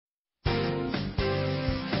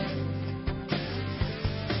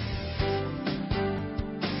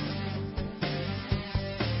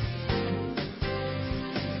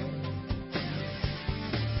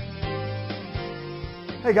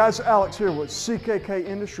Hey guys, Alex here with CKK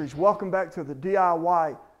Industries. Welcome back to the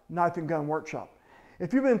DIY Knife and Gun Workshop.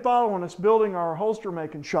 If you've been following us building our holster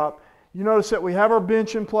making shop, you notice that we have our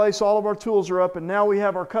bench in place, all of our tools are up, and now we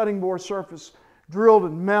have our cutting board surface drilled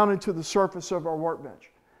and mounted to the surface of our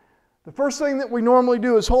workbench. The first thing that we normally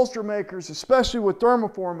do as holster makers, especially with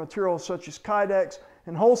thermoform materials such as KYDEX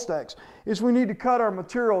and HOLSTEX, is we need to cut our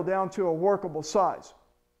material down to a workable size.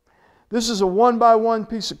 This is a 1x1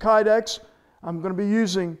 piece of KYDEX. I'm going to be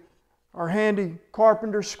using our handy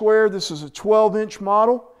carpenter square. This is a 12-inch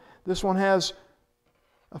model. This one has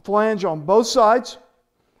a flange on both sides.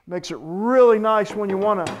 Makes it really nice when you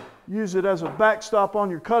want to use it as a backstop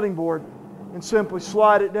on your cutting board and simply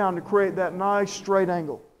slide it down to create that nice straight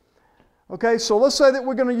angle. Okay, so let's say that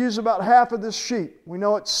we're going to use about half of this sheet. We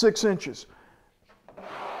know it's 6 inches.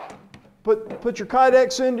 Put your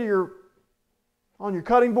KYDEX on your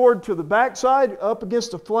cutting board to the back side, up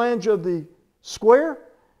against the flange of the square.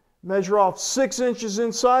 Measure off 6 inches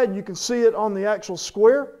inside. You can see it on the actual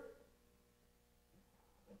square.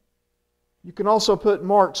 You can also put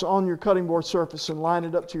marks on your cutting board surface and line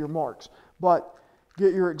it up to your marks. But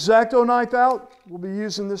get your X-Acto knife out. We'll be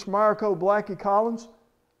using this Miraco Blackie Collins,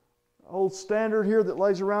 old standard here that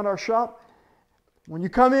lays around our shop. When you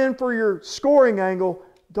come in for your scoring angle,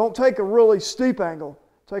 don't take a really steep angle.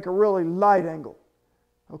 Take a really light angle.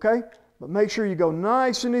 Okay? But make sure you go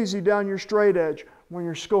nice and easy down your straight edge when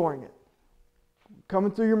you're scoring it.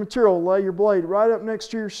 Coming through your material, lay your blade right up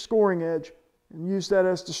next to your scoring edge and use that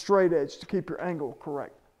as the straight edge to keep your angle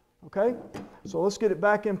correct. Okay? So let's get it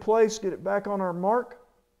back in place, get it back on our mark.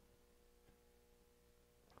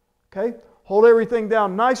 Okay? Hold everything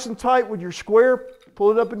down nice and tight with your square,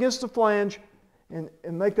 pull it up against the flange, and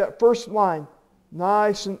make that first line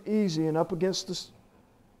nice and easy and up against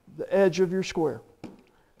the edge of your square.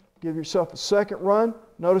 Give yourself a second run.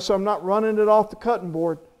 Notice I'm not running it off the cutting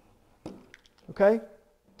board. Okay?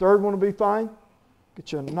 Third one will be fine.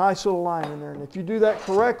 Get you a nice little line in there. And if you do that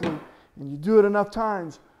correctly, and you do it enough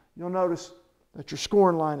times, you'll notice that your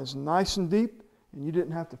scoring line is nice and deep, and you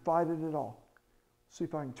didn't have to fight it at all. See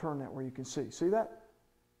if I can turn that where you can see. See that?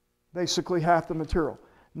 Basically half the material.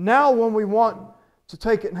 Now when we want to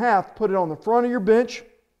take it in half, put it on the front of your bench,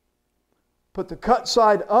 put the cut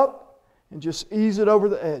side up, and just ease it over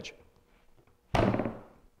the edge.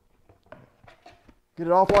 Get it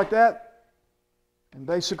off like that, and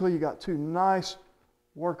basically you got two nice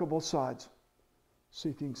workable sides. See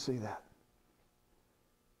if you can see that.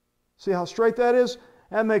 See how straight that is?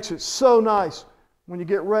 That makes it so nice when you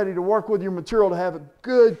get ready to work with your material to have a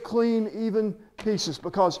good, clean, even pieces,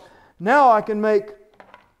 because now I can make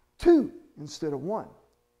two instead of one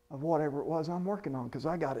of whatever it was I'm working on, because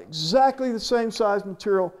I got exactly the same size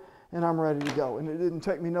material and I'm ready to go. And it didn't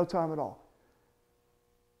take me no time at all.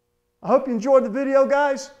 I hope you enjoyed the video,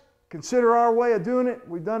 guys. Consider our way of doing it.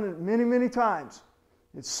 We've done it many, many times.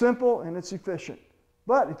 It's simple and it's efficient.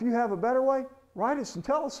 But if you have a better way, write us and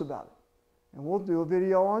tell us about it. And we'll do a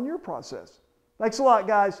video on your process. Thanks a lot,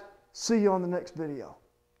 guys. See you on the next video.